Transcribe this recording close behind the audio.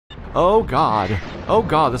Oh god. Oh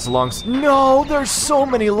god, this is a long No, there's so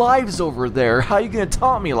many lives over there. How are you gonna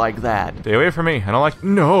taunt me like that? Stay away from me. I don't like.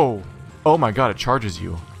 No. Oh my god, it charges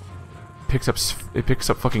you. It picks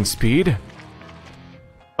up fucking speed.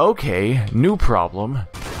 Okay, new problem.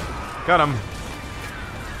 Got him.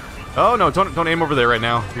 Oh no, don't aim over there right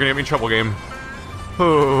now. You're gonna get me in trouble, game.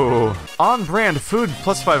 Ooh. On brand food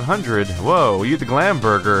plus 500. Whoa, you eat the glam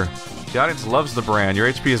burger. The audience loves the brand. Your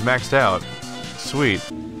HP is maxed out. Sweet.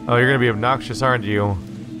 Oh, you're gonna be obnoxious, aren't you?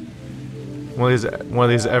 One of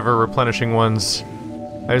these ever replenishing ones.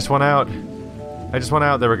 I just went out.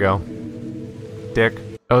 There we go. Dick.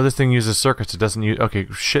 Oh, this thing uses circuits. It doesn't use. Okay,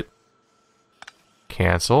 shit.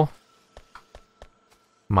 Cancel.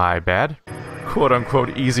 My bad. Quote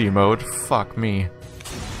unquote easy mode. Fuck me.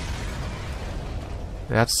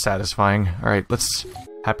 That's satisfying. Alright, let's...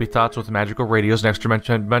 Happy thoughts with magical radios and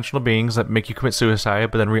extra-dimensional beings that make you commit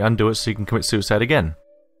suicide, but then undo it so you can commit suicide again.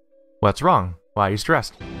 What's wrong? Why are you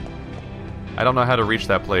stressed? I don't know how to reach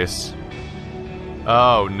that place.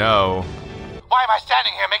 Oh, no. Why am I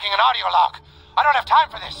standing here making an audio log? I don't have time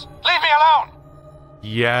for this. Leave me alone!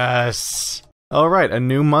 Yes! Alright, a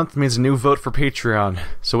new month means a new vote for Patreon.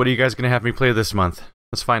 So what are you guys gonna have me play this month?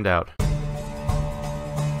 Let's find out.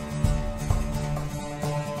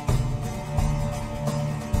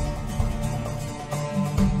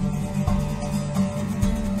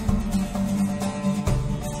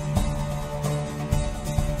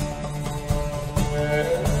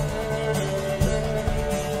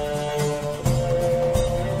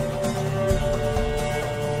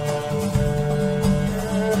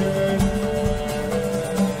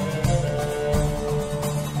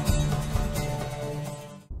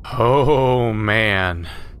 Oh man,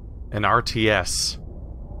 an RTS.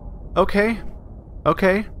 Okay,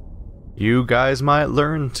 okay. You guys might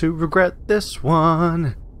learn to regret this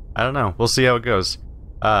one. I don't know, we'll see how it goes.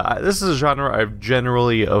 This is a genre I've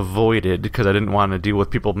generally avoided because I didn't want to deal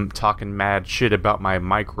with people talking mad shit about my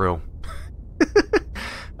micro.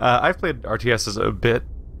 I've played RTSs a bit,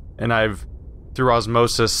 and I've, through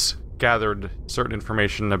osmosis, gathered certain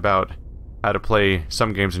information about how to play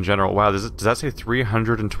some games in general. Wow, does that say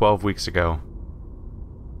 312 weeks ago?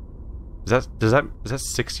 Is that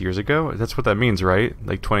 6 years ago? That's what that means, right?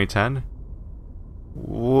 Like 2010?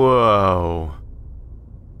 Whoa.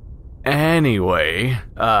 Anyway,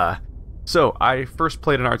 so I first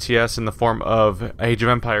played an RTS in the form of Age of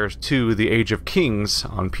Empires II: The Age of Kings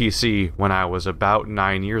on PC when I was about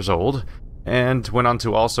 9 years old, and went on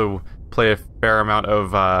to also play a fair amount of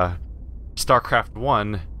StarCraft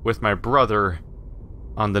I with my brother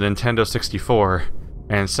on the Nintendo 64,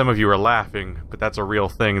 and some of you are laughing, but that's a real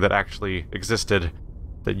thing that actually existed,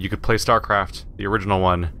 that you could play StarCraft, the original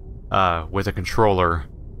one, with a controller,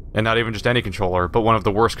 and not even just any controller, but one of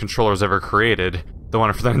the worst controllers ever created, the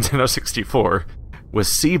one for the Nintendo 64, with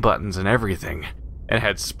C buttons and everything, and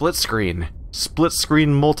had split-screen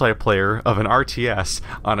multiplayer of an RTS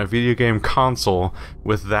on a video game console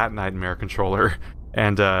with that nightmare controller,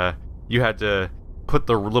 and you had to put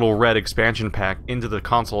the little red expansion pack into the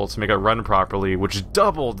console to make it run properly, which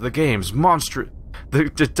doubled the game's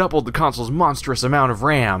doubled the console's monstrous amount of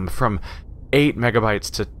RAM from 8 megabytes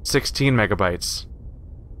to 16 megabytes.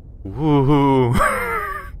 Woohoo!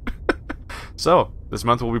 So, this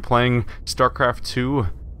month we'll be playing StarCraft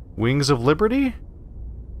II: Wings of Liberty?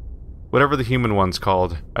 Whatever the human one's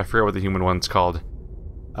called. I forget what the human one's called.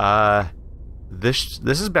 This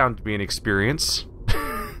is bound to be an experience.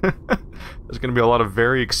 There's gonna be a lot of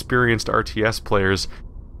very experienced RTS players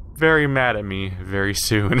very mad at me very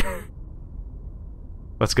soon.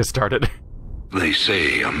 Let's get started. They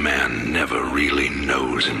say a man never really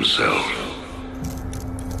knows himself.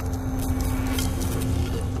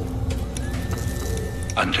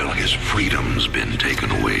 Until his freedom's been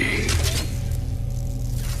taken away.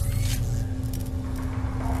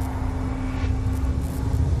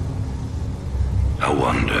 I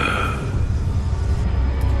wonder,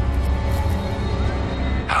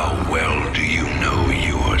 how well do you know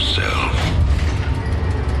yourself?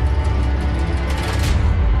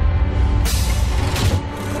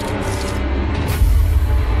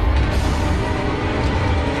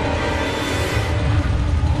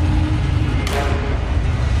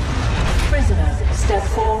 Prisoner, step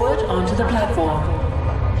forward onto the platform.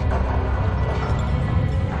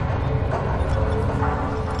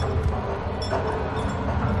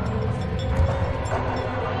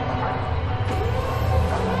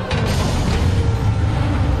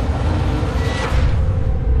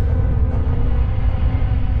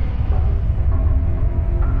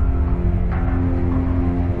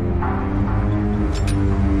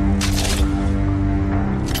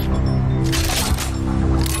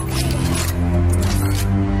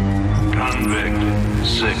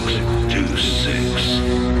 626.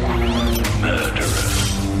 Murderer.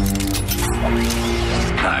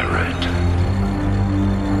 Pirate.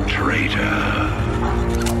 Traitor.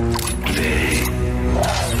 Today,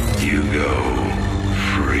 you go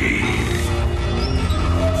free.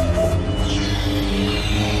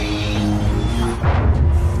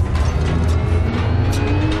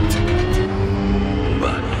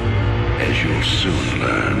 But, as you'll soon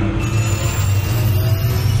learn,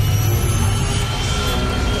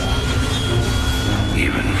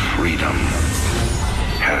 even freedom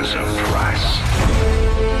has a price.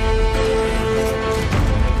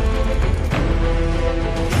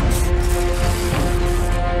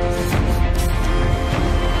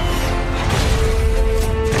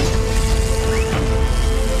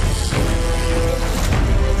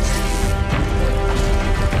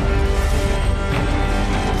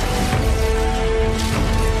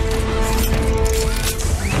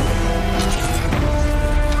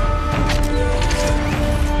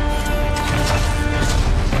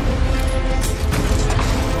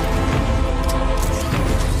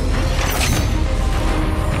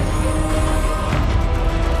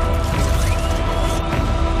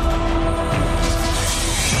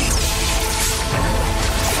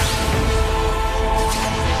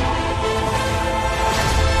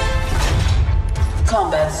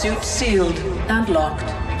 Combat suit sealed and locked.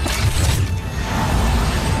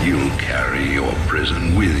 You'll carry your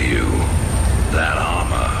prison with you. That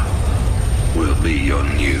armor will be your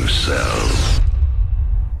new cell.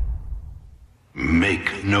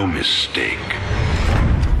 Make no mistake.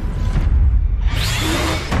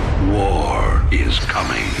 War is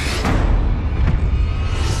coming.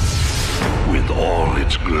 With all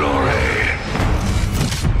its glory.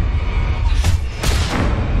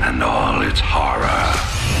 And all its horror.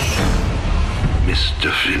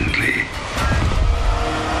 Mr. Findlay,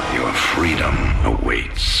 your freedom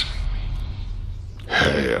awaits.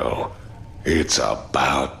 Hell, it's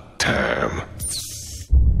about time.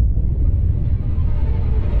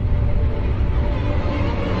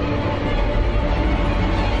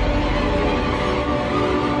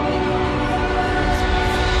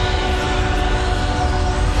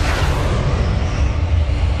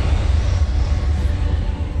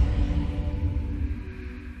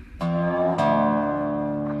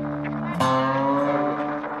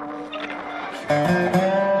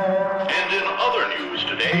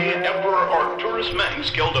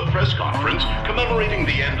 held a press conference commemorating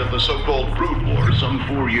the end of the so-called Brood War some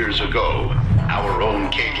 4 years ago. Our own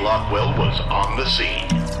Kate Lockwell was on the scene.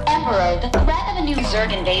 Emperor, the threat of a new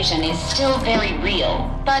Zerg invasion is still very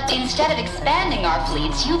real. But instead of expanding our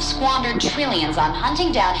fleets, you've squandered trillions on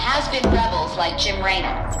hunting down has-been rebels like Jim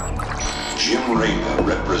Raynor. Jim Raynor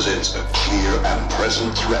represents a clear and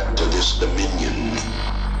present threat to this Dominion.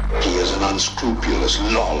 He is an unscrupulous,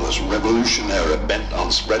 lawless revolutionary bent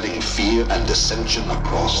on spreading fear and dissension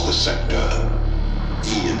across the sector.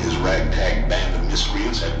 He and his ragtag band of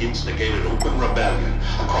miscreants have instigated open rebellion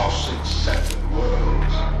across 6 separate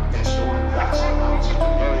worlds and stolen vast amounts of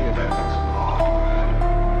million efforts.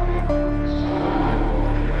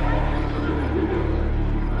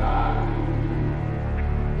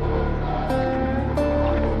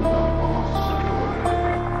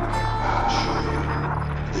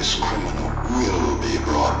 This criminal will be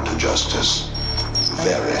brought to justice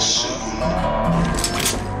very soon.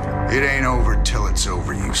 It ain't over till it's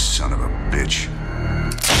over, you son of a bitch.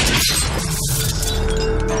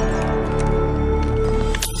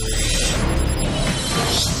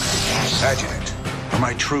 Adjutant, are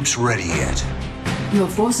my troops ready yet? Your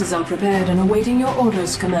forces are prepared and awaiting your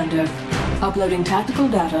orders, Commander. Uploading tactical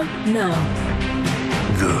data now.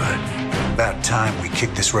 Good. About time we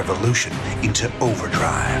kick this revolution into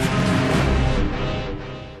overdrive.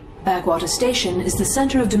 Backwater Station is the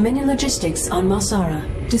center of Dominion logistics on Marsara.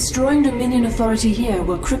 Destroying Dominion authority here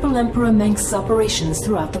will cripple Emperor Mengsk's operations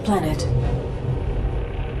throughout the planet.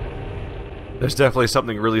 There's definitely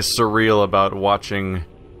something really surreal about watching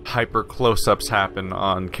hyper close-ups happen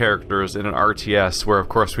on characters in an RTS, where of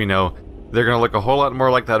course we know they're going to look a whole lot more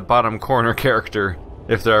like that bottom corner character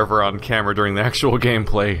if they're ever on camera during the actual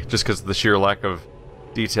gameplay, just because of the sheer lack of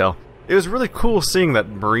detail. It was really cool seeing that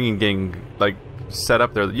Marine getting, like, set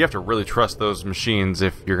up there. You have to really trust those machines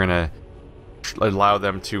if you're gonna allow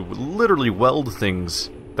them to literally weld things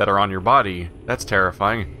that are on your body. That's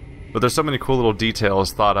terrifying. But there's so many cool little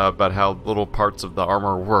details thought out about how little parts of the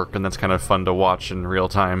armor work, and that's kind of fun to watch in real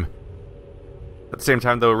time. At the same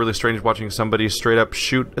time, though, really strange watching somebody straight up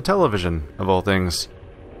shoot a television, of all things.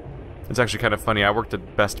 It's actually kind of funny. I worked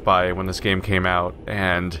at Best Buy when this game came out,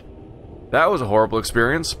 and that was a horrible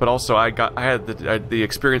experience, but also I had the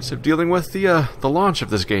experience of dealing with the launch of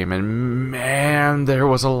this game, and man, there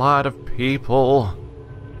was a lot of people.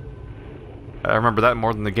 I remember that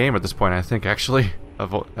more than the game at this point, I think, actually,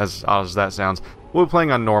 as odd as that sounds. We're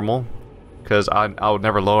playing on normal, because I would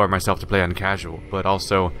never lower myself to play on casual, but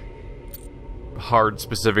also hard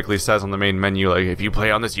specifically says on the main menu, like, if you play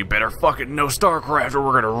on this, you better fucking know StarCraft or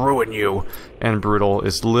we're gonna ruin you. And brutal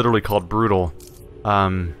is literally called brutal.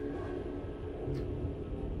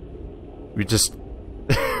 We just...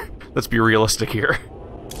 let's be realistic here.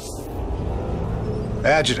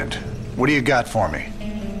 Adjutant, what do you got for me?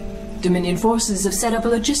 Dominion forces have set up a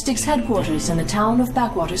logistics headquarters in the town of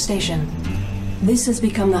Backwater Station. This has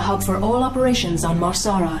become the hub for all operations on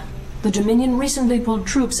Marsara. The Dominion recently pulled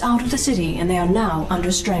troops out of the city and they are now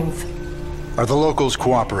under strength. Are the locals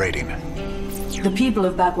cooperating? The people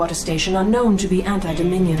of Backwater Station are known to be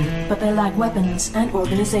anti-Dominion, but they lack weapons and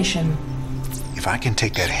organization. If I can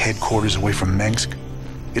take that headquarters away from Minsk,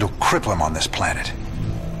 it'll cripple him on this planet.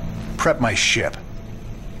 Prep my ship.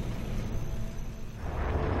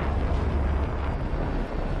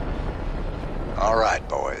 All right,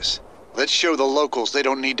 boys. Let's show the locals they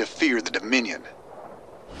don't need to fear the Dominion.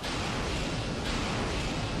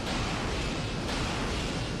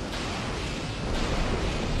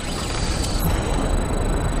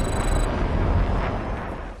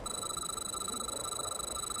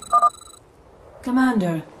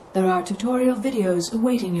 Commander, there are tutorial videos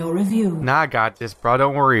awaiting your review. Nah, I got this, bro.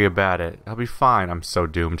 Don't worry about it. I'll be fine. I'm so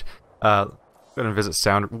doomed. Gonna visit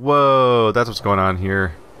sound. Whoa, that's what's going on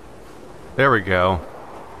here. There we go.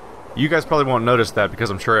 You guys probably won't notice that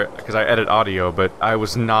because because I edit audio, but I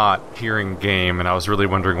was not hearing game, and I was really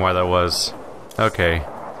wondering why that was. Okay.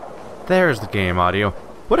 There's the game audio.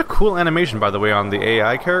 What a cool animation, by the way, on the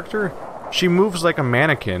AI character. She moves like a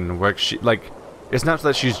mannequin, where she, like... It's not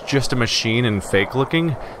that she's just a machine and fake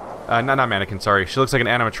looking. Not mannequin, sorry. She looks like an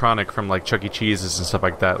animatronic from like Chuck E. Cheese's and stuff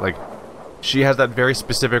like that. Like, she has that very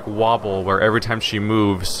specific wobble where every time she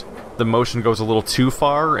moves, the motion goes a little too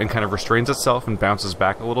far and kind of restrains itself and bounces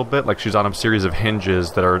back a little bit. Like she's on a series of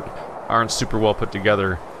hinges that aren't super well put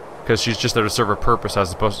together because she's just there to serve a purpose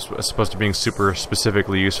as opposed to being super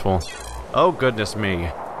specifically useful. Oh goodness me.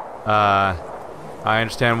 I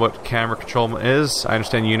understand what camera control is. I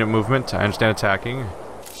understand unit movement. I understand attacking.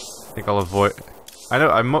 I think I'll avoid...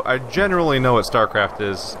 I generally know what StarCraft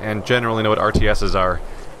is, and generally know what RTSs are.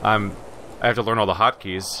 I have to learn all the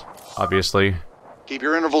hotkeys, obviously. Keep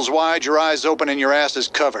your intervals wide, your eyes open, and your asses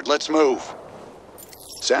covered. Let's move.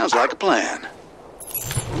 Sounds like a plan.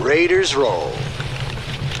 Raiders roll.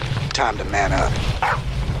 Time to man up.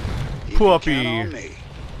 Puppy.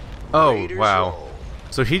 Oh, Raiders wow. roll.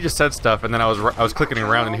 So he just said stuff, and then I was clicking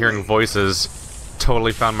around and hearing voices.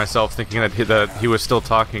 Totally found myself thinking that he was still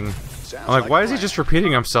talking. I'm like, why is he just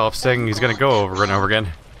repeating himself, saying he's gonna go over and over again?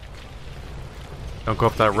 Don't go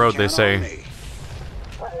up that road, they say.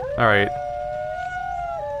 Alright.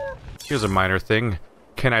 Here's a minor thing.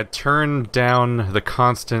 Can I turn down the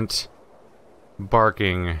constant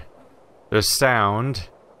barking? There's sound,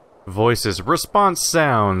 voices, response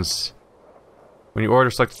sounds. When you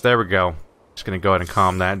order select, there we go. Just gonna go ahead and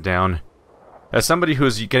calm that down. As somebody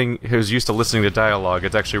who's used to listening to dialogue,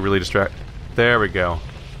 it's actually really There we go.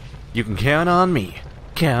 You can count on me.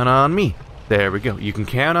 Count on me. There we go. You can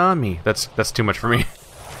count on me. That's too much for me.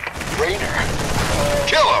 Raynor,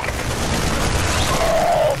 kill him!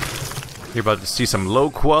 You're about to see some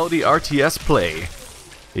low-quality RTS play.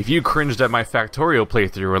 If you cringed at my Factorial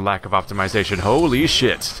playthrough and lack of optimization, holy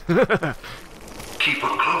shit. Keep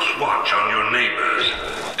a close watch on your neighbors.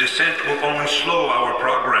 Descent will only slow our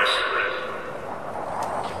progress.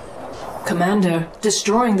 Commander,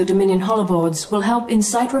 destroying the Dominion holoboards will help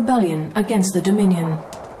incite rebellion against the Dominion.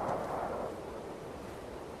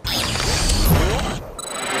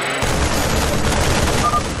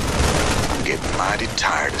 I'm getting mighty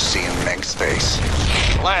tired of seeing Meg's face.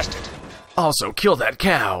 Blast it! Also, kill that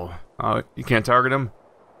cow. Oh, you can't target him?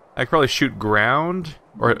 I could probably shoot ground,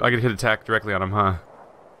 or I could hit attack directly on him, huh?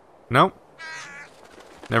 Nope.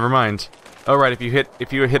 Never mind. Oh right, if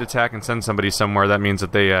you hit attack and send somebody somewhere, that means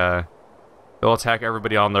that they'll attack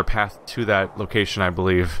everybody on their path to that location, I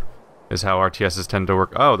believe, is how RTSs tend to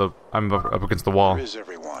work. Oh, I'm up against the wall. Where is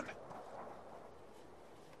everyone?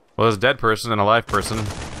 Well, there's a dead person and a live person.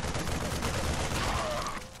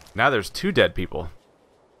 Now there's 2 dead people.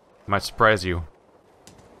 Might surprise you.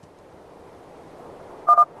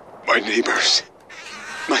 My neighbors.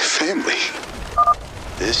 My family.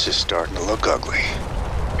 This is starting to look ugly.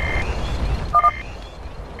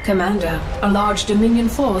 Commander, a large Dominion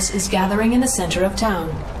force is gathering in the center of town.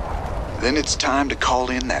 Then it's time to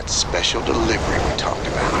call in that special delivery we talked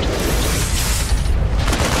about.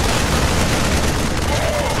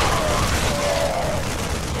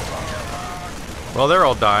 Well, they're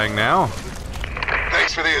all dying now.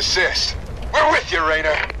 Thanks for the assist. We're with you,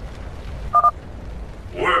 Raynor.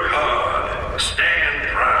 Work hard. Stand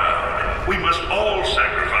proud. We must all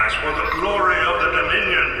sacrifice for the glory of the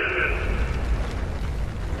Dominion.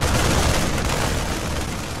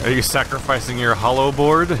 Are you sacrificing your hollow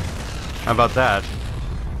board? How about that?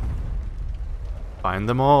 Find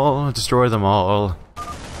them all, destroy them all.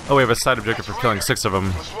 Oh, we have a side objective for killing 6 of them.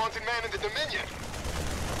 Most wanted man in the Dominion.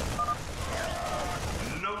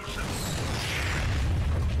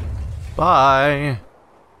 Bye!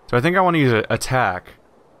 So I think I want to use attack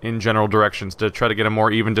in general directions to try to get a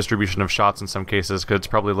more even distribution of shots in some cases, because it's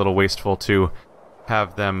probably a little wasteful to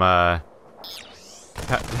have them, have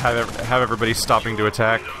everybody stopping to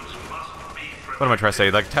attack. What am I trying to say?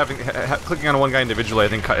 Like, clicking on one guy individually, I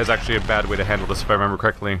think, is actually a bad way to handle this, if I remember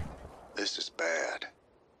correctly. This is bad.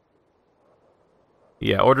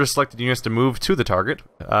 Yeah, order selected units to move to the target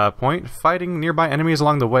point. Fighting nearby enemies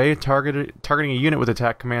along the way. Targeting a unit with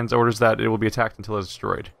attack commands orders that it will be attacked until it is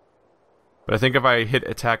destroyed. But I think if I hit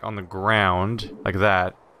attack on the ground, like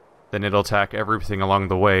that, then it'll attack everything along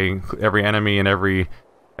the way, every enemy and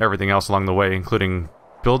everything else along the way, including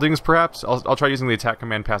buildings, perhaps? I'll try using the attack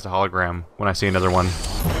command past a hologram when I see another one.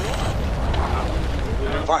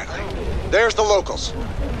 Finally, there's the locals.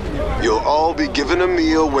 You'll all be given a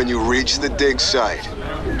meal when you reach the dig site.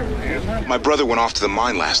 My brother went off to the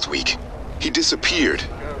mine last week. He disappeared.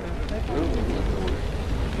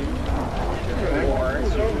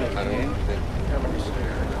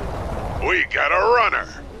 We got a runner.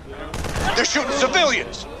 They're shooting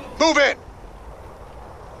civilians! Move in!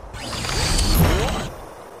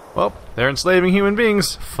 Well, they're enslaving human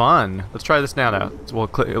beings. Fun. Let's try this now. So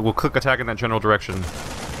we'll click attack in that general direction.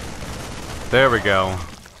 There we go.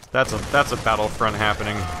 That's a battlefront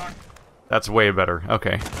happening. That's way better.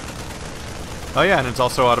 Okay. Oh yeah, and it's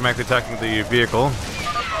also automatically attacking the vehicle.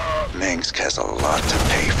 Minsk has a lot to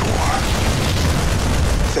pay for.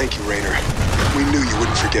 Thank you, Raynor. We knew you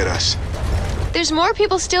wouldn't forget us. There's more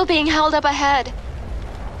people still being held up ahead.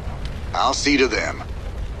 I'll see to them.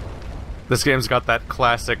 This game's got that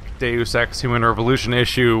classic Deus Ex Human Revolution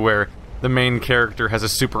issue where the main character has a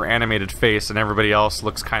super animated face and everybody else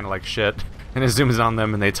looks kind of like shit. And it zooms in on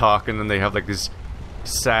them and they talk and then they have like these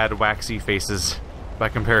sad, waxy faces by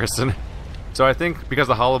comparison. So I think because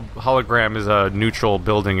the hologram is a neutral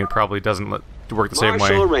building, it probably doesn't work the same way.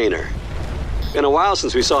 Marshal Raynor. Been a while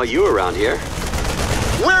since we saw you around here.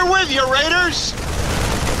 We're with you, Raiders!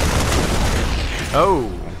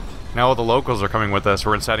 Oh, now all the locals are coming with us.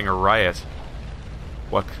 We're inciting a riot.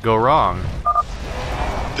 What could go wrong?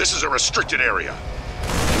 This is a restricted area.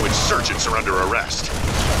 You insurgents are under arrest.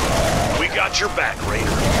 We got your back, Raynor.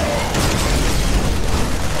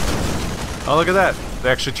 Oh, look at that. They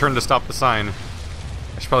actually turned to stop the sign.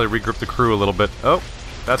 I should probably regroup the crew a little bit. Oh,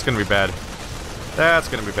 that's gonna be bad. That's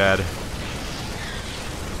gonna be bad.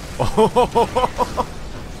 Oh,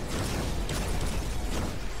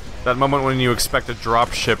 that moment when you expect a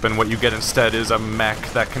dropship and what you get instead is a mech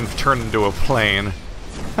that can turn into a plane.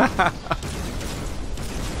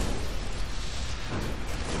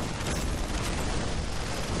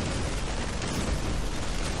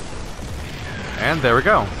 And there we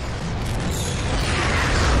go.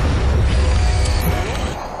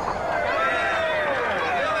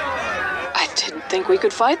 I didn't think we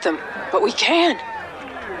could fight them, but we can.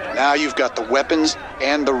 Now you've got the weapons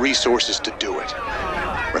and the resources to do it.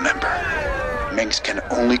 Remember, Minsk can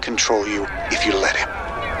only control you if you let him.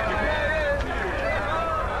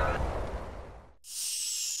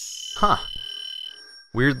 Huh.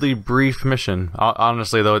 Weirdly brief mission.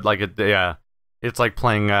 Honestly, though, like it's like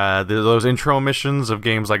playing those intro missions of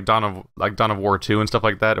games like Dawn of War 2 and stuff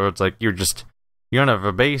like that, or it's like you don't have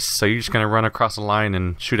a base, so you're just gonna run across a line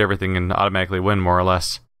and shoot everything and automatically win, more or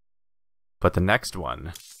less. But the next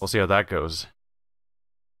one, we'll see how that goes.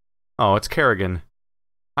 Oh, it's Kerrigan.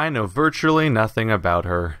 I know virtually nothing about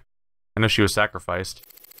her. I know she was sacrificed,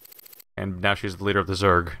 and now she's the leader of the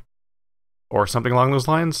Zerg, or something along those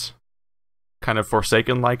lines. Kind of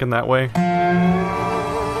Forsaken-like in that way.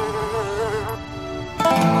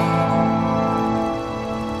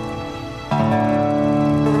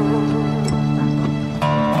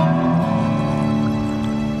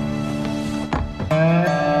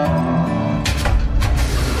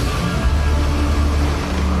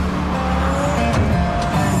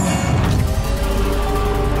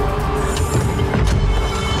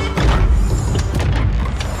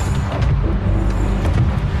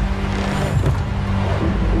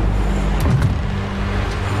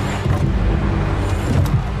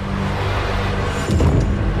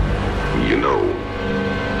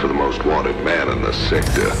 man in the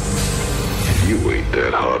sector. You ain't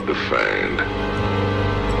that hard to find.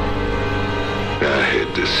 I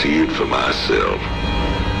had to see it for myself.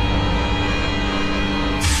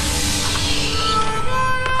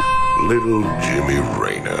 Little Jimmy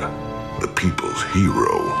Raynor, the people's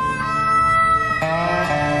hero.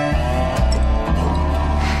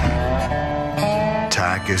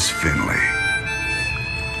 Tychus Finley.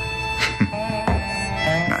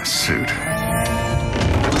 Nice suit.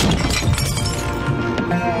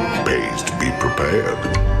 Pays to be prepared.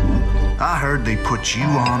 I heard they put you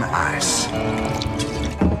on ice.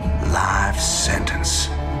 Life sentence.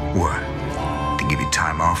 What? To give you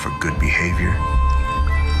time off for good behavior?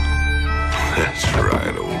 That's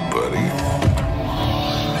right, old buddy.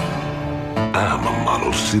 I'm a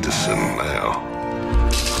model citizen now.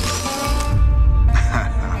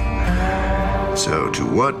 So to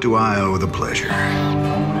what do I owe the pleasure?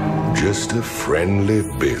 Just a friendly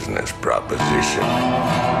business proposition.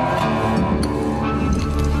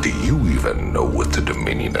 Do you even know what the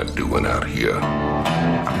Dominion are doing out here?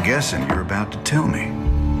 I'm guessing you're about to tell me.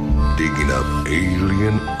 Digging up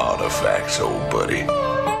alien artifacts, old buddy.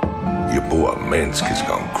 Your boy Minsk has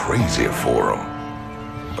gone crazy for them.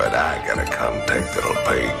 But I got a contact that'll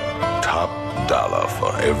pay top dollar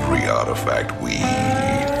for every artifact we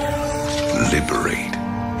liberate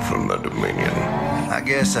from the Dominion. I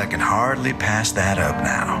guess I can hardly pass that up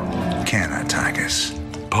now. Can I, Tychus?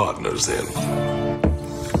 Partners then.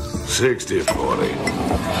 60-40.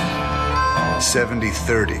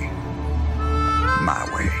 70-30. My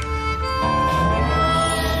way.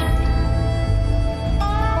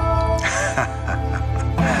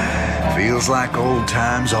 Feels like old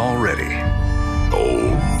times already.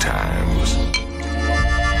 Old times.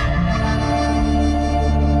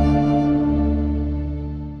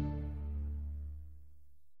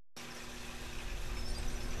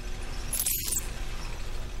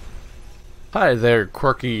 Hi there,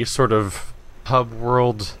 quirky sort of hub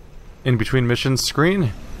world in between missions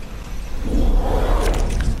screen.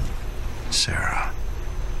 Sarah.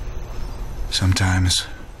 Sometimes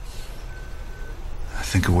I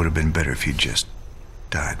think it would have been better if you just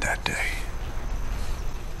died that day.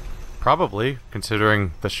 Probably,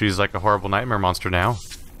 considering that she's like a horrible nightmare monster now.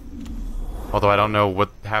 Although I don't know what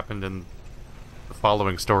happened in the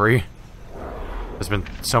following story. There's been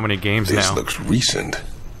so many games now. This looks recent.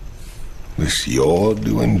 This you're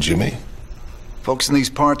doing, Jimmy? Folks in these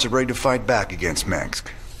parts are ready to fight back against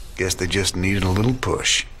Minsk. Guess they just needed a little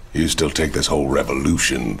push. You still take this whole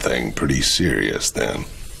revolution thing pretty serious, then?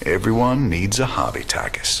 Everyone needs a hobby,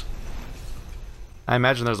 Tychus. I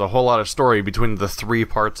imagine there's a whole lot of story between the three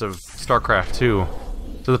parts of StarCraft II,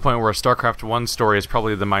 to the point where a StarCraft I story is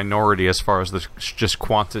probably the minority as far as the just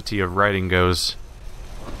quantity of writing goes.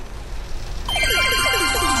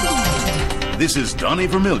 This is Donnie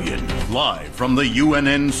Vermillion, live from the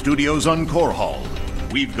UNN studios on Core Hall.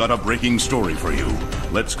 We've got a breaking story for you.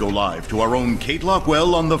 Let's go live to our own Kate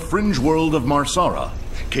Lockwell on the fringe world of Marsara.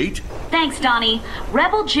 Kate? Thanks, Donnie.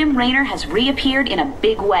 Rebel Jim Raynor has reappeared in a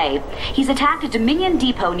big way. He's attacked a Dominion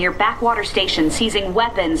depot near Backwater Station, seizing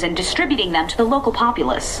weapons and distributing them to the local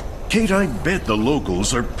populace. Kate, I bet the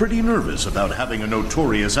locals are pretty nervous about having a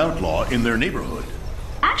notorious outlaw in their neighborhood.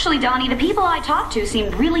 Actually, Donnie, the people I talked to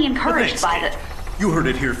seemed really encouraged by the... You heard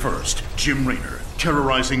it here first. Jim Raynor,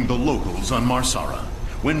 terrorizing the locals on Marsara.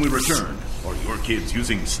 When we return, are your kids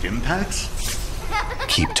using stim packs?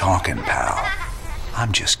 Keep talking, pal.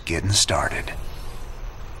 I'm just getting started.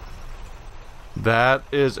 That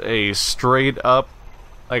is a straight up,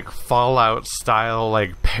 like, Fallout style,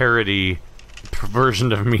 like, parody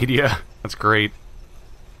version of media. That's great.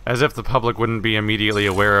 As if the public wouldn't be immediately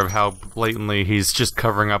aware of how blatantly he's just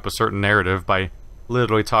covering up a certain narrative by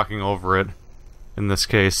literally talking over it, in this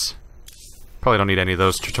case. Probably don't need any of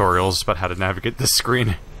those tutorials about how to navigate this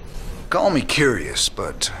screen. Call me curious,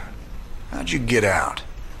 but how'd you get out?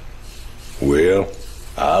 Well,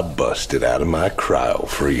 I busted out of my cryo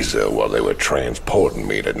freezer while they were transporting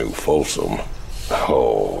me to New Folsom.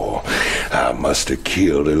 Oh, I must have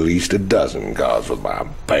killed at least a dozen guards with my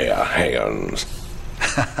bare hands.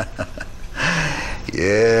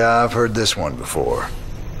 Yeah, I've heard this one before.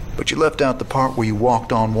 But you left out the part where you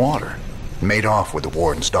walked on water. Made off with the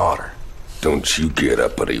warden's daughter. Don't you get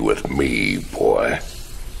uppity with me, boy.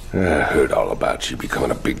 I heard all about you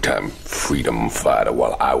becoming a big-time freedom fighter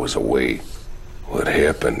while I was away. What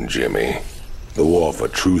happened, Jimmy? The war for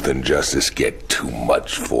truth and justice get too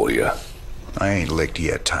much for you. I ain't licked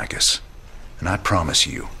yet, Tychus. And I promise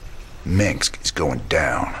you, Minsk is going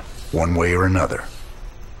down, one way or another.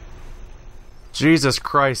 Jesus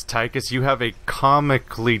Christ, Tychus, you have a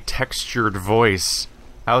comically textured voice.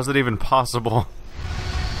 How is it even possible?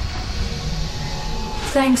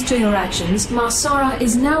 Thanks to your actions, Marsara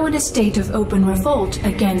is now in a state of open revolt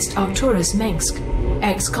against Arcturus Mengsk.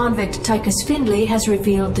 Ex-convict Tychus Findlay has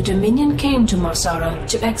revealed the Dominion came to Marsara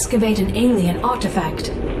to excavate an alien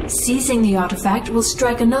artifact. Seizing the artifact will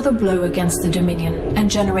strike another blow against the Dominion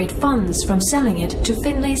and generate funds from selling it to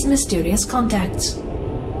Findlay's mysterious contacts.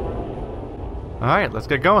 Alright, let's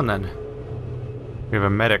get going then. We have a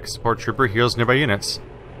medic, support trooper, heals nearby units.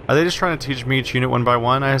 Are they just trying to teach me each unit one by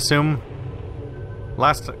one, I assume?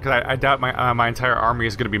 Because I doubt my entire army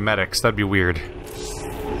is going to be medics. That'd be weird.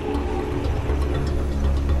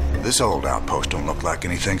 This old outpost don't look like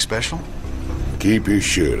anything special. Keep your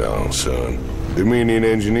shirt on, son. Dominion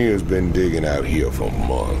engineers been digging out here for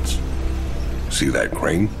months. See that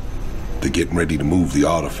crane? They're getting ready to move the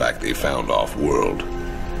artifact they found off-world.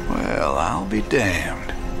 Well, I'll be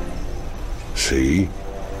damned. See?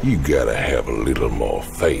 You gotta have a little more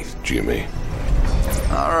faith, Jimmy.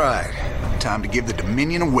 All right. Time to give the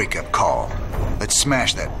Dominion a wake-up call. Let's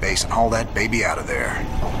smash that base and haul that baby out of there.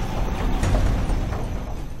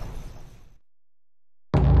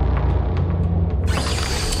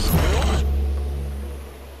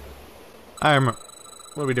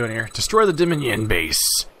 What are we doing here? Destroy the Dominion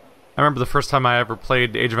base. I remember the first time I ever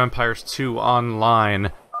played Age of Empires 2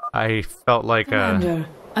 online, I felt like Commander,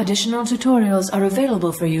 additional tutorials are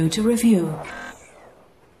available for you to review.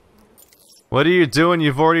 What are you doing?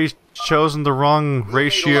 You've already chosen the wrong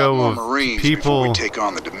ratio of Marines people. Before we take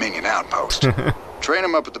on the Dominion outpost. Train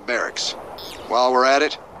them up at the barracks. While we're at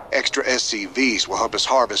it, extra SCVs will help us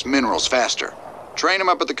harvest minerals faster. Train them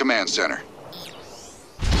up at the command center.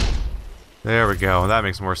 There we go. That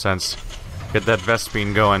makes more sense. Get that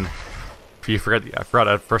Vespine going. I forgot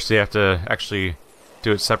at first you have to actually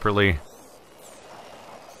do it separately.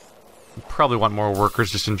 You probably want more workers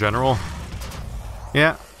just in general.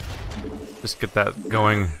 Yeah. Just get that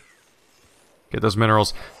going. Get those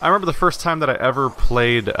minerals. I remember the first time that I ever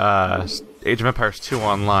played Age of Empires 2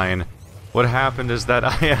 online. What happened is that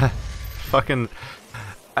I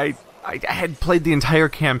had played the entire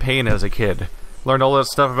campaign as a kid. Learned all that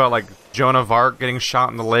stuff about, like, Joan of Arc getting shot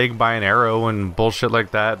in the leg by an arrow and bullshit like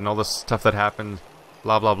that, and all this stuff that happened.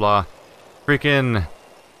 Blah, blah, blah. Freaking...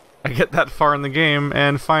 I get that far in the game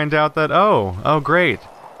and find out that, oh, great.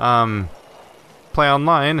 Play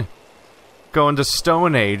online. Go into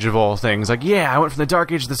Stone Age, of all things. Like, yeah, I went from the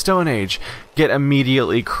Dark Age to the Stone Age. Get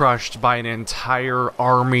immediately crushed by an entire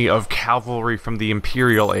army of cavalry from the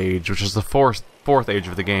Imperial Age, which is the fourth age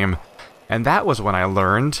of the game. And that was when I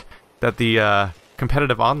learned that the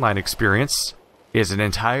competitive online experience is an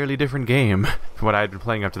entirely different game from what I had been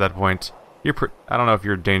playing up to that point. I don't know if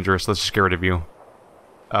you're dangerous. Let's just get rid of you.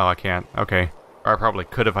 Oh, I can't. Okay. Or I probably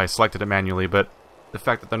could if I selected it manually, but the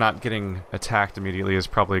fact that they're not getting attacked immediately is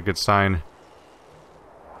probably a good sign.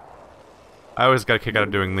 I always got a kick out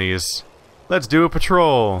of doing these. Let's do a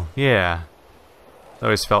patrol! Yeah.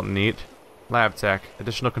 Always felt neat. Lab tech.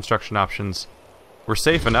 Additional construction options. We're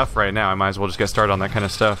safe enough right now, I might as well just get started on that kind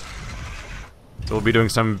of stuff. So we'll be doing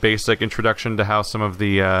some basic introduction to how some of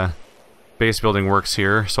the base building works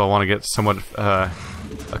here, so I want to get somewhat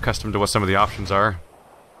accustomed to what some of the options are.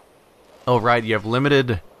 Oh right, you have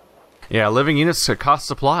limited... Yeah, living units to cost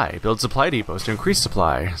supply. Build supply depots to increase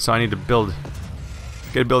supply. So I need to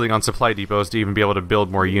get building on supply depots to even be able to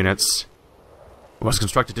build more units. We must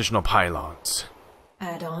construct additional pylons.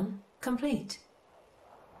 Add-on complete.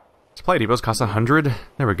 Supply depots cost 100.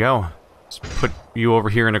 There we go. Let's put you over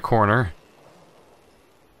here in a corner.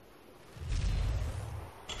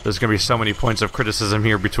 There's gonna be so many points of criticism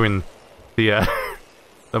here between the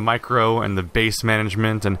the micro and the base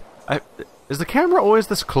management. And is the camera always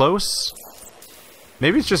this close?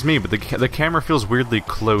 Maybe it's just me, but the camera feels weirdly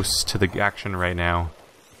close to the action right now.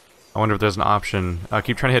 I wonder if there's an option. I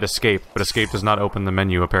keep trying to hit escape, but escape does not open the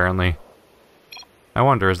menu apparently. I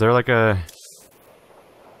wonder, is there like a...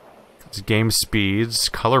 It's game speeds,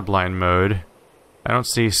 colorblind mode. I don't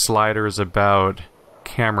see sliders about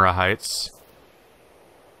camera heights.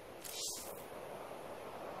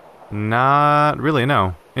 Not really,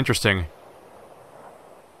 no. Interesting.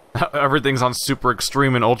 Everything's on super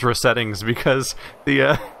extreme and ultra settings because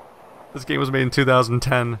the this game was made in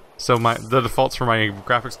 2010, so the defaults for my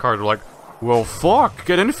graphics card were like, well, fuck,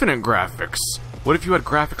 get infinite graphics. What if you had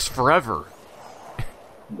graphics forever?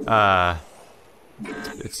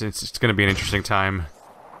 It's gonna be an interesting time.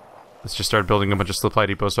 Let's just start building a bunch of supply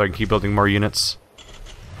depots so I can keep building more units.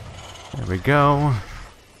 There we go.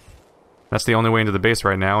 That's the only way into the base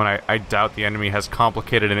right now, and I doubt the enemy has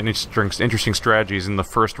complicated and interesting strategies in the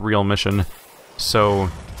first real mission. So,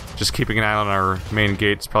 just keeping an eye on our main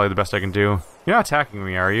gate is probably the best I can do. You're not attacking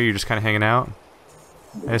me, are you? You're just kind of hanging out?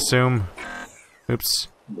 I assume. Oops.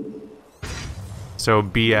 So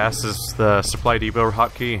BS is the supply depot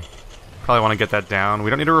hotkey. Probably want to get that down.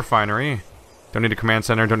 We don't need a refinery. Don't need a command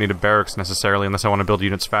center. Don't need a barracks necessarily, unless I want to build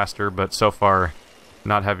units faster. But so far,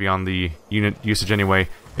 not heavy on the unit usage anyway.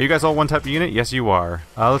 Are you guys all one type of unit? Yes, you are.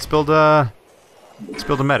 Let's build a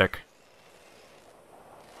medic.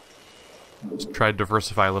 Just try to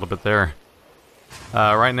diversify a little bit there.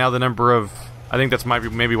 Right now, the number of... I think that's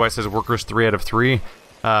maybe why it says workers 3 out of 3.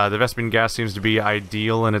 The Vespene gas seems to be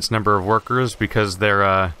ideal in its number of workers because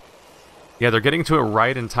they're getting to it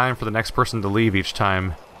right in time for the next person to leave each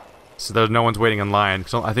time. So there's no one's waiting in line.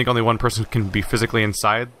 So I think only one person can be physically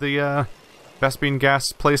inside the Vespene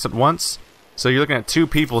gas place at once. So you're looking at 2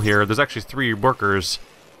 people here. There's actually 3 workers.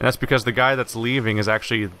 And that's because the guy that's leaving is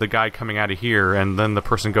actually the guy coming out of here, and then the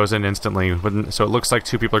person goes in instantly. So it looks like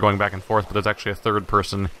 2 people are going back and forth, but there's actually a 3rd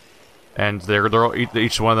person. And they're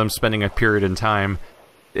each one of them spending a period in time.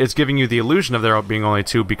 It's giving you the illusion of there being only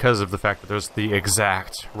 2 because of the fact that there's the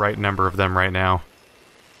exact right number of them right now.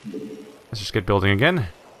 Let's just get building again.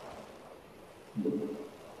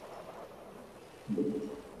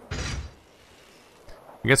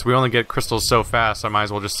 I guess we only get crystals so fast, so I might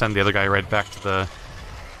as well just send the other guy right back to the...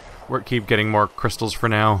 keep getting more crystals for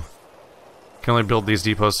now. Can only build these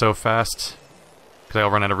depots so fast, because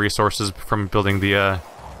I'll run out of resources from building the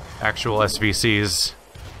actual SVCs.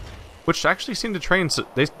 Which actually seem to train...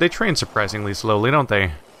 They train surprisingly slowly, don't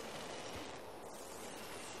they?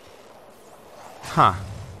 Huh.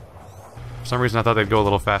 For some reason I thought they'd go a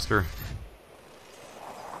little faster.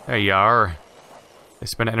 There you are. They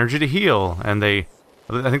spend energy to heal, and I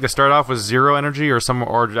think they start off with 0 energy or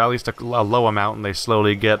at least a low amount, and they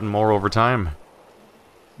slowly get more over time.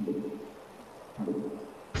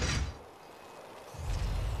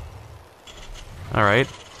 Alright.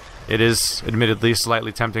 It is admittedly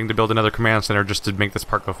slightly tempting to build another command center just to make this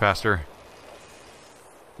part go faster.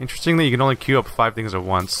 Interesting that you can only queue up 5 things at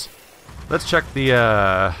once. Let's check the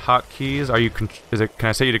hotkeys. Can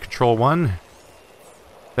I set you to control 1?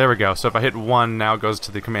 There we go. So if I hit 1, now it goes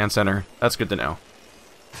to the command center. That's good to know.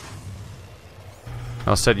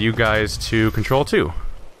 I'll set you guys to control 2.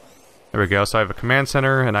 There we go. So I have a command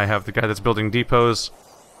center, and I have the guy that's building depots.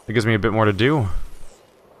 It gives me a bit more to do.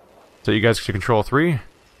 So you guys to control 3.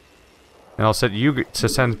 And I'll set you to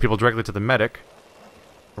send people directly to the medic.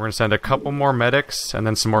 We're going to send a couple more medics, and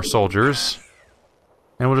then some more soldiers.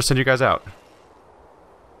 And we'll just send you guys out.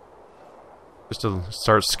 Just to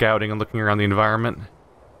start scouting and looking around the environment.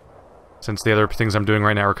 Since the other things I'm doing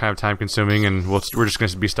right now are kind of time-consuming, and we're just going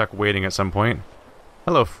to be stuck waiting at some point.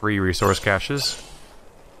 Hello, free resource caches.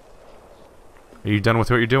 Are you done with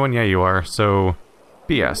what you're doing? Yeah, you are. So,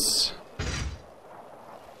 BS.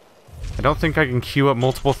 I don't think I can queue up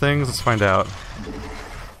multiple things. Let's find out.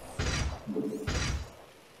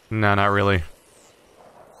 No, not really.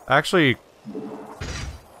 Actually...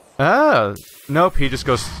 nope, he just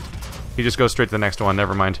goes straight to the next one.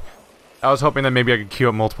 Never mind. I was hoping that maybe I could queue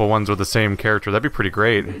up multiple ones with the same character. That'd be pretty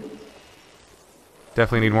great.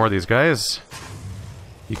 Definitely need more of these guys.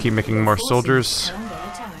 You keep making more soldiers.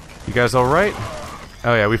 You guys alright?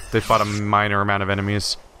 Oh yeah, they fought a minor amount of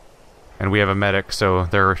enemies. And we have a medic, so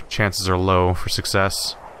their chances are low for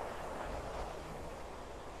success.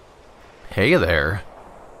 Hey there.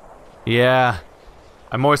 Yeah.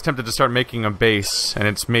 I'm always tempted to start making a base, and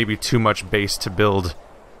it's maybe too much base to build.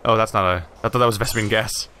 Oh, that's not a... I thought that was Vespene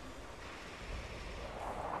gas.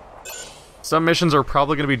 Some missions are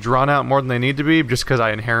probably going to be drawn out more than they need to be, just because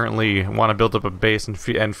I inherently want to build up a base and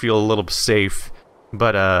feel a little safe.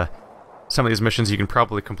 But, some of these missions you can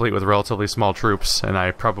probably complete with relatively small troops, and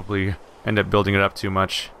I probably end up building it up too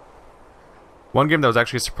much. One game that was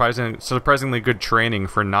actually surprisingly good training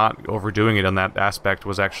for not overdoing it on that aspect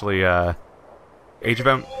was actually, Age of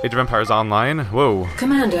Empires Online. Whoa.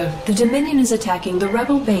 Commander, the Dominion is attacking the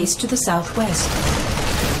rebel base to the southwest.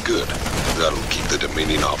 Good. That'll keep the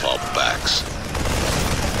Dominion off our backs.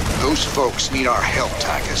 Those folks need our help,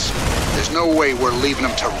 Tychus. There's no way we're leaving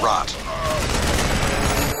them to rot.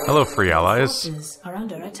 Hello, free allies. Forces are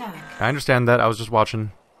under attack. I understand that. I was just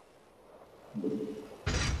watching.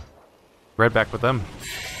 Right back with them.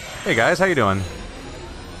 Hey guys, how you doing?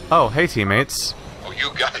 Oh, hey teammates. Well,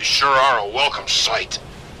 you guys sure are a welcome sight.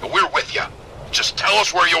 And we're with you. Just tell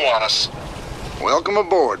us where you want us. Welcome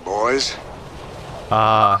aboard, boys.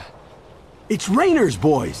 It's Raynor's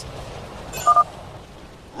boys.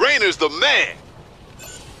 Raynor's the man.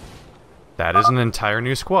 That is an entire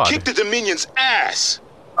new squad. Kick the Dominion's ass.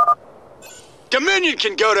 Dominion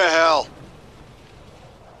can go to hell.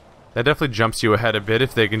 That definitely jumps you ahead a bit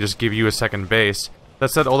if they can just give you a second base. That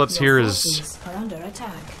said, all that's here is... Forces are under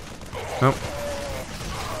attack. Nope.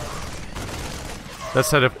 That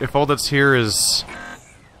said, if all that's here is...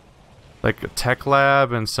 like a tech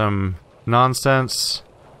lab and some nonsense...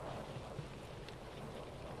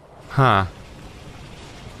 Huh.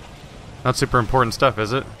 Not super important stuff,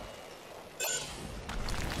 is it?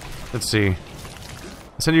 Let's see.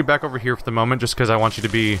 I'll send you back over here for the moment, just because I want you to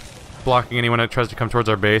be blocking anyone that tries to come towards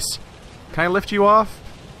our base. Can I lift you off?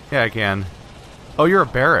 Yeah, I can. Oh, you're a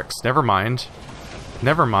barracks. Never mind.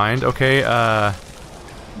 Never mind. Okay,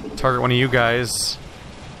 target one of you guys.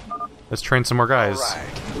 Let's train some more guys. All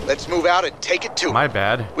right. Let's move out and take it to them. My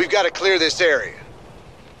bad. We've got to clear this area.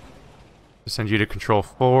 Send you to Control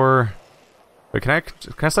 4. Wait, can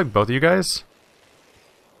I select both of you guys?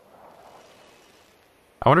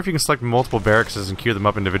 I wonder if you can select multiple barracks and queue them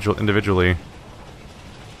up individually.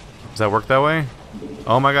 Does that work that way?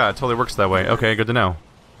 Oh my god, it totally works that way. Okay, good to know.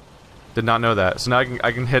 Did not know that. So now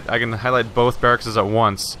I can highlight both barracks at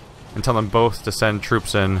once and tell them both to send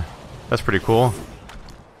troops in. That's pretty cool.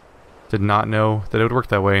 Did not know that it would work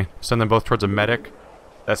that way. Send them both towards a medic.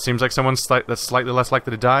 That seems like someone that's slightly less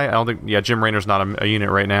likely to die. I don't think... yeah, Jim Raynor's not a unit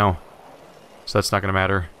right now. So that's not going to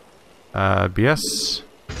matter. BS.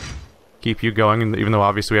 Keep you going, even though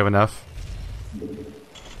obviously we have enough.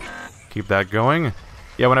 Keep that going.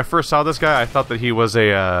 Yeah, when I first saw this guy, I thought that he was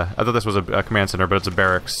a... I thought this was a command center, but it's a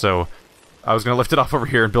barracks, so... I was going to lift it off over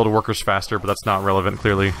here and build workers faster, but that's not relevant,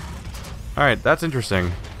 clearly. Alright, that's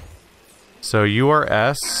interesting. So you are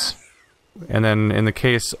S... and then in the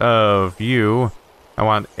case of you... I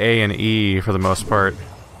want A and E for the most part.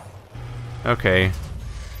 Okay.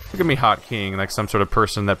 Look at me hotkeying like some sort of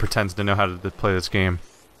person that pretends to know how to play this game.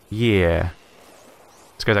 Yeah.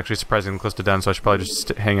 This guy's actually surprisingly close to done, so I should probably just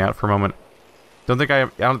hang out for a moment. I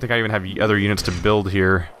don't think I even have other units to build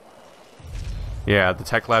here. Yeah, the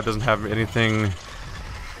tech lab doesn't have anything.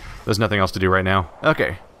 There's nothing else to do right now.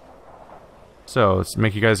 Okay. So, let's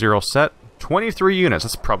make you guys all set. 23 units,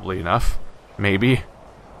 that's probably enough. Maybe.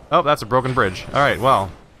 Oh, that's a broken bridge. Alright,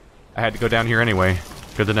 well, I had to go down here anyway.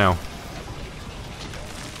 Good to know.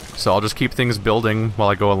 So I'll just keep things building while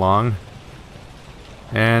I go along.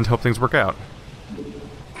 And hope things work out.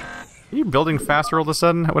 Are you building faster all of a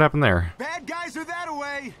sudden? What happened there? Bad guys are that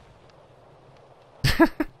away!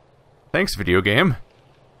 Thanks, video game.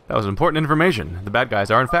 That was important information. The bad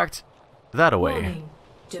guys are, in fact, that away. Warning.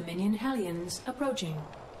 Dominion Hellions approaching.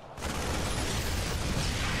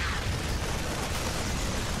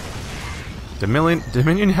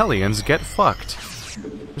 Dominion Hellions get fucked.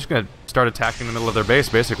 I'm just gonna start attacking the middle of their base,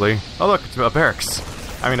 basically. Oh look, it's a barracks.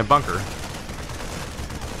 I mean a bunker.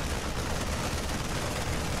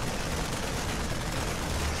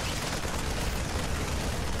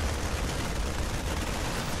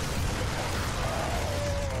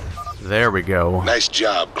 There we go. Nice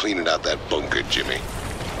job cleaning out that bunker, Jimmy.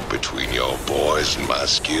 Between your boys and my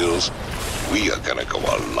skills, we are gonna go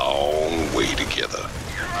a long way together.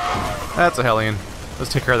 That's a Hellion.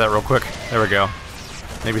 Let's take care of that real quick. There we go.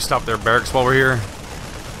 Maybe stop their barracks while we're here.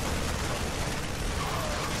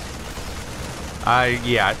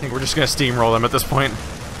 Yeah, I think we're just gonna steamroll them at this point.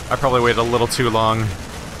 I probably waited a little too long.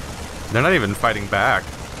 They're not even fighting back.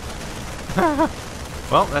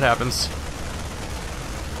 Well, that happens.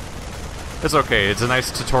 It's okay. It's a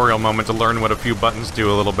nice tutorial moment to learn what a few buttons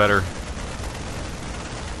do a little better.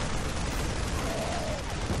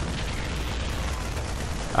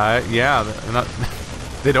 Yeah,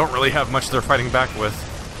 they don't really have much they're fighting back with.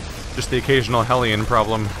 Just the occasional Hellion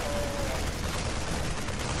problem.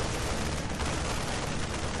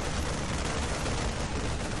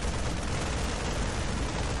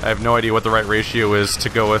 I have no idea what the right ratio is to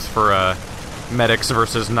go with for medics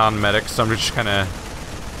versus non-medics, so I'm just kind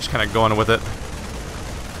of going with it.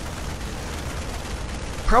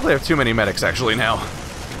 Probably have too many medics actually now.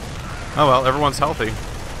 Oh well, everyone's healthy.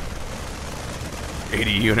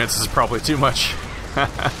 80 units is probably too much.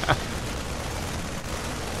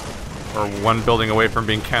 Or one building away from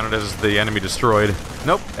being counted as the enemy destroyed.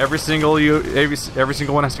 Nope, every single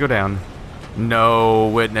one has to go down. No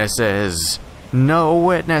witnesses. No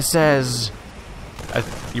witnesses.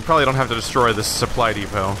 You probably don't have to destroy this supply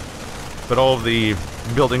depot, but all of the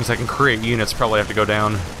buildings that can create units probably have to go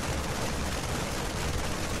down.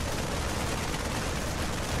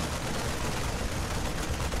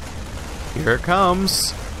 Here it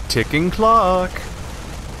comes. Ticking clock.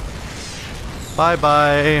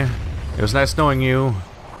 Bye-bye. It was nice knowing you.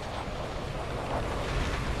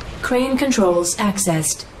 Crane controls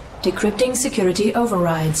accessed. Decrypting security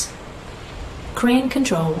overrides. Crane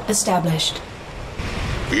control established.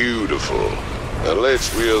 Beautiful. Now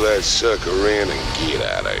let's reel that sucker in and get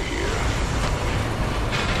out of here.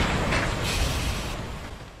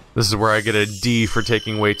 This is where I get a D for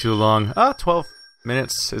taking way too long. 12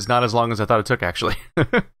 minutes is not as long as I thought it took, actually.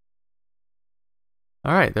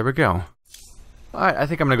 Alright, there we go. Alright, I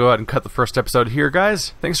think I'm going to go ahead and cut the first episode here, guys.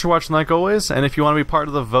 Thanks for watching like always, and if you want to be part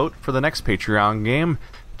of the vote for the next Patreon game,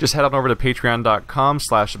 just head on over to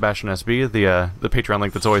patreon.com/SebastianSB, the Patreon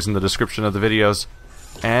link that's always in the description of the videos,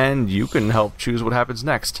 and you can help choose what happens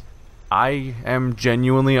next. I am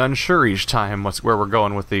genuinely unsure each time where we're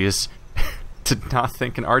going with these. Did not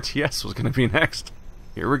think an RTS was going to be next.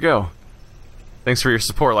 Here we go. Thanks for your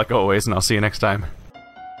support like always, and I'll see you next time.